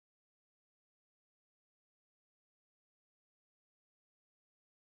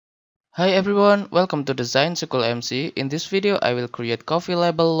Hi everyone, welcome to Design School MC. In this video, I will create coffee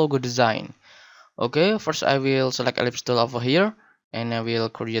label logo design. Okay, first I will select ellipse tool over here and I will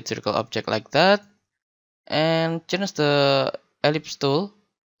create circle object like that and change the ellipse tool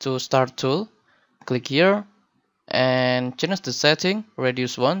to start tool. Click here and change the setting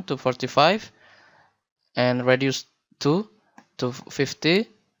radius 1 to 45 and radius 2 to 50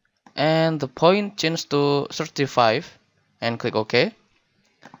 and the point change to 35 and click OK.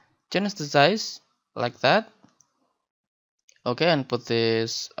 Change the size like that. Okay, and put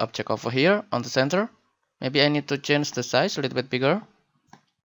this object over here on the center. Maybe I need to change the size a little bit bigger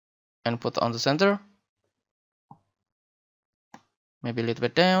and put on the center. Maybe a little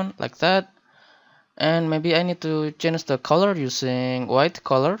bit down like that. And maybe I need to change the color using white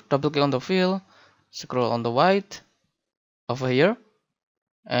color. Double click on the fill, scroll on the white over here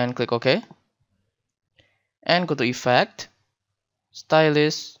and click OK. And go to effect,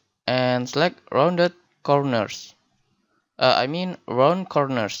 stylish, and select rounded corners. Round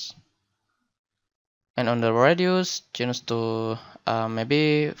corners. And on the radius, change to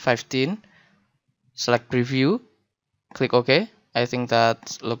maybe 15. Select preview, click OK. I think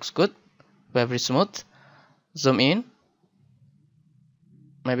that looks good, very smooth. Zoom in,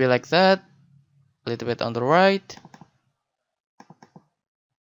 maybe like that, a little bit on the right.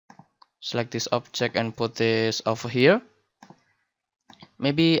 Select this object and put this over here.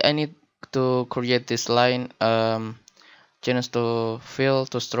 Maybe I need to create this line, change to fill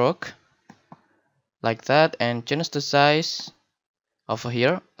to stroke like that and change the size over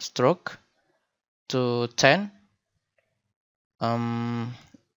here, stroke to 10.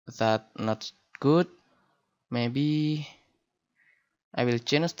 That not good. Maybe I will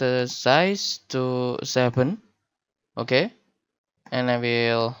change the size to 7. Okay, and I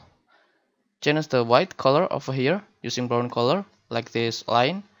will change the white color over here using brown color like this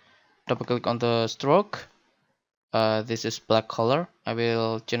line. Double click on the stroke. This is black color. I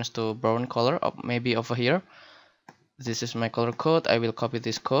will change to brown color, maybe over here. This is my color code. I will copy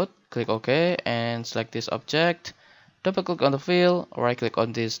this code. Click OK and select this object. Double click on the fill. Right click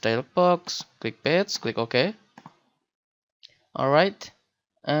on this dialog box. Click paste. Click OK. Alright,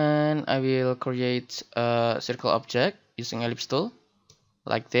 and I will create a circle object using ellipse tool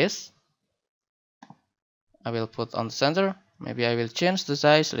like this. I will put on the center. Maybe I will change the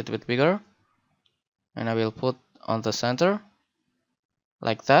size a little bit bigger and I will put on the center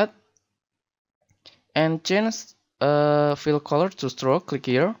like that and change fill color to stroke. Click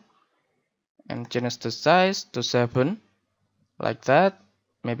here and change the size to 7 like that.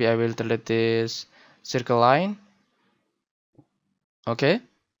 Maybe I will delete this circle line. Okay,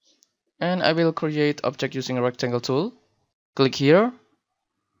 and I will create object using a rectangle tool. Click here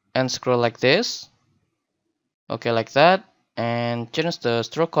and scroll like this. Okay, like that, and change the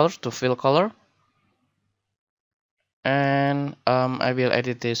stroke color to fill color. And I will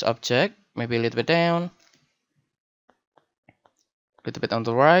edit this object, maybe a little bit down, a little bit on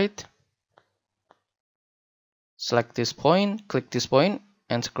the right. Select this point, click this point,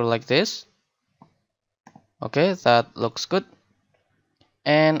 and scroll like this. Okay, that looks good.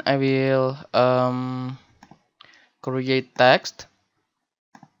 And I will create text,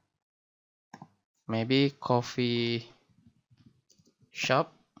 maybe coffee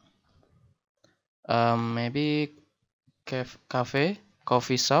shop, maybe cafe,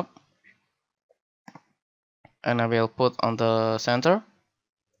 coffee shop, and I will put on the center.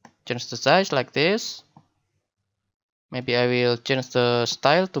 Change the size like this. Maybe I will change the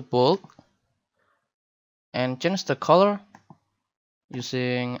style to bold and change the color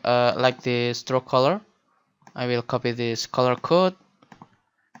using like the stroke color. I will copy this color code,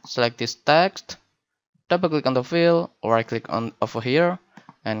 select this text, double click on the fill, or right click on over here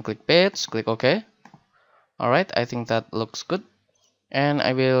and click paste, click OK. Alright, I think that looks good. And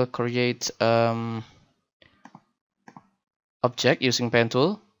I will create object using pen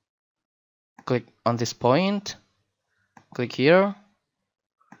tool. Click on this point, click here,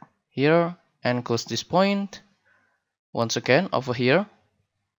 here, and close this point. Once again over here,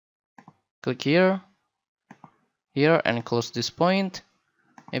 click here, here, and close this point.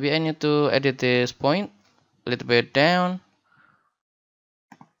 Maybe I need to edit this point a little bit down.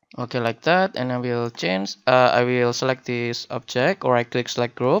 Okay, like that, and I will change. I will select this object, or right click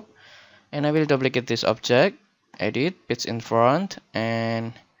select group, and I will duplicate this object, edit, pitch in front,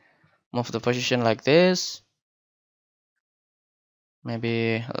 and move the position like this.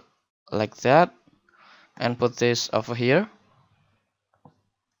 Maybe like that, and put this over here.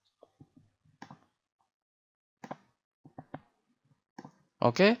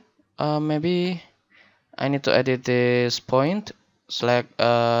 Okay, maybe I need to edit this point, select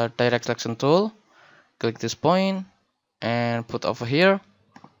direct selection tool, click this point and put over here.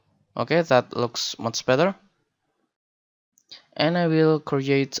 Okay, that looks much better. And I will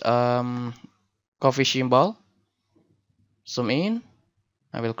create coffee symbol. Zoom in.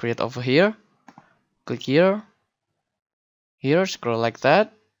 I will create over here. Click here. Here, scroll like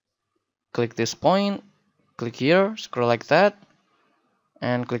that. Click this point. Click here, scroll like that.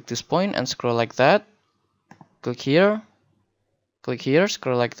 And click this point and scroll like that. Click here. Click here,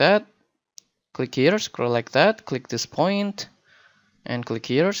 scroll like that. Click here, scroll like that. Click this point. And click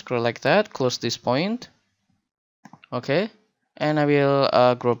here, scroll like that. Close this point. Okay. And I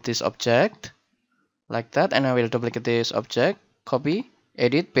will group this object like that. And I will duplicate this object. Copy.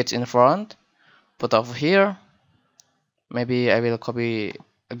 Edit. Page in front. Put over here. Maybe I will copy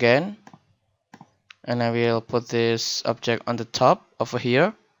again. And I will put this object on the top over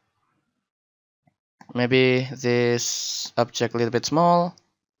here. Maybe this object a little bit small.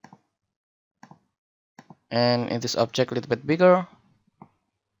 And in this object a little bit bigger.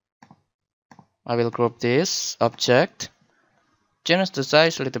 I will group this object. Change the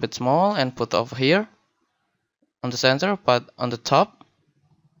size a little bit small and put over here. On the center, but on the top.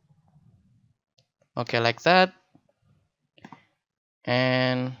 Okay, like that.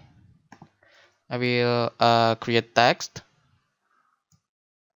 And I will create text.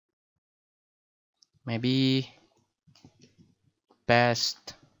 Maybe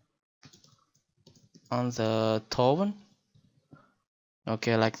best on the tone.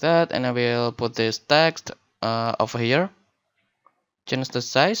 Okay, like that. And I will put this text over here. Change the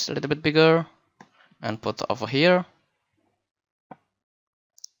size a little bit bigger and put over here.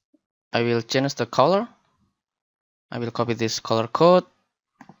 I will change the color. I will copy this color code.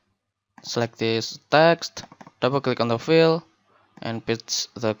 Select this text, double click on the fill and paste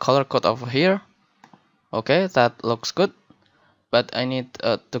the color code over here. Okay, that looks good, but I need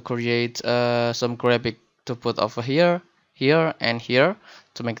to create some graphic to put over here, here and here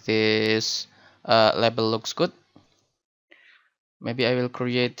to make this label looks good. Maybe I will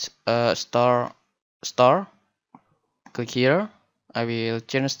create a star. Click here. I will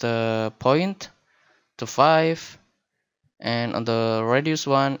change the point to 5 and on the radius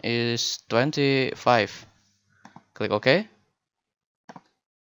one is 25. Click OK.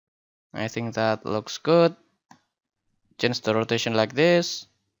 I think that looks good. Change the rotation like this.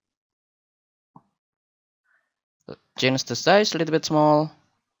 Change the size a little bit small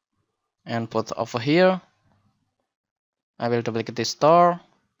and put over here. I will duplicate this star,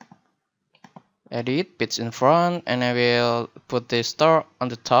 edit, pitch in front, and I will put this star on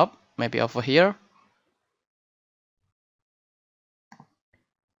the top, maybe over here.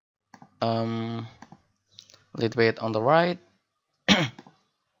 Little bit on the right.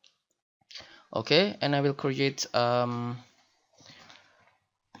 Okay, and I will create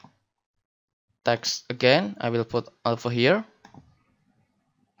text again. I will put over here.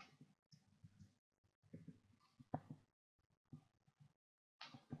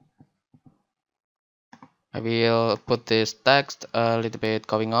 I will put this text a little bit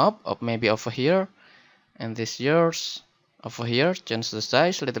going up maybe over here, and this yours over here. Change the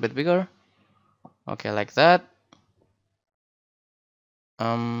size a little bit bigger. Okay, like that.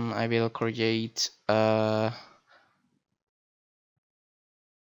 I will create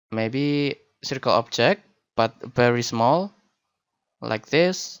maybe circle object, but very small, like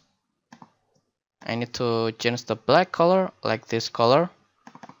this. I need to change the black color, like this color.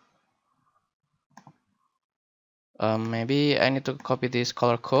 Maybe I need to copy this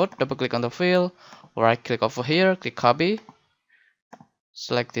color code. Double click on the fill, right click over here, click copy.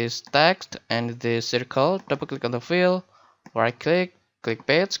 Select this text and this circle. Double click on the fill, right click, click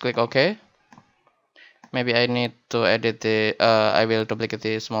paste, click OK. Maybe I need to edit the. I will duplicate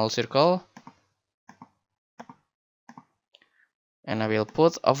the small circle, and I will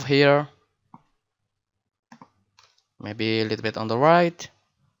put over here. Maybe a little bit on the right.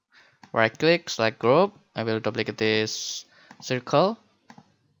 Right click, select group. I will duplicate this circle,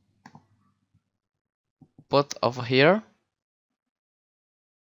 put over here.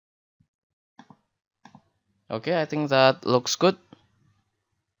 Okay, I think that looks good.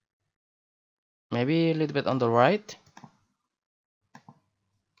 Maybe a little bit on the right.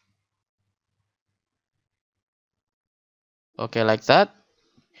 Okay, like that.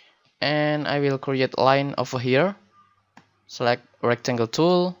 And I will create a line over here. Select rectangle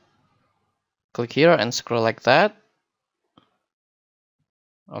tool. Click here and scroll like that.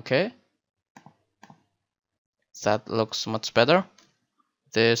 Okay. That looks much better.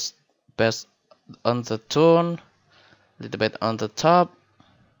 This best on the tone, a little bit on the top.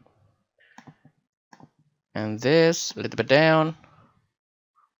 And this a little bit down.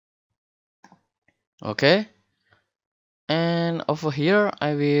 Okay, and over here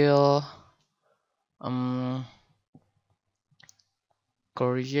I will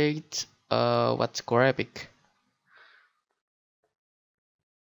create what's graphic.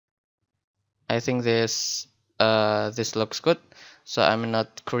 I think this looks good, so I'm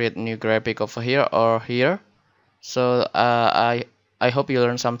not create new graphic over here or here. So I hope you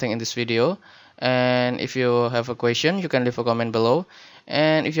learned something in this video, and if you have a question you can leave a comment below.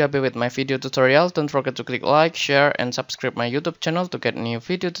 And if you're happy with my video tutorial, don't forget to click like, share, and subscribe my YouTube channel to get new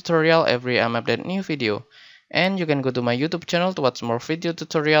video tutorial every time I update new video. And you can go to my YouTube channel to watch more video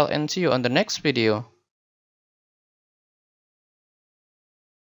tutorial, and see you on the next video.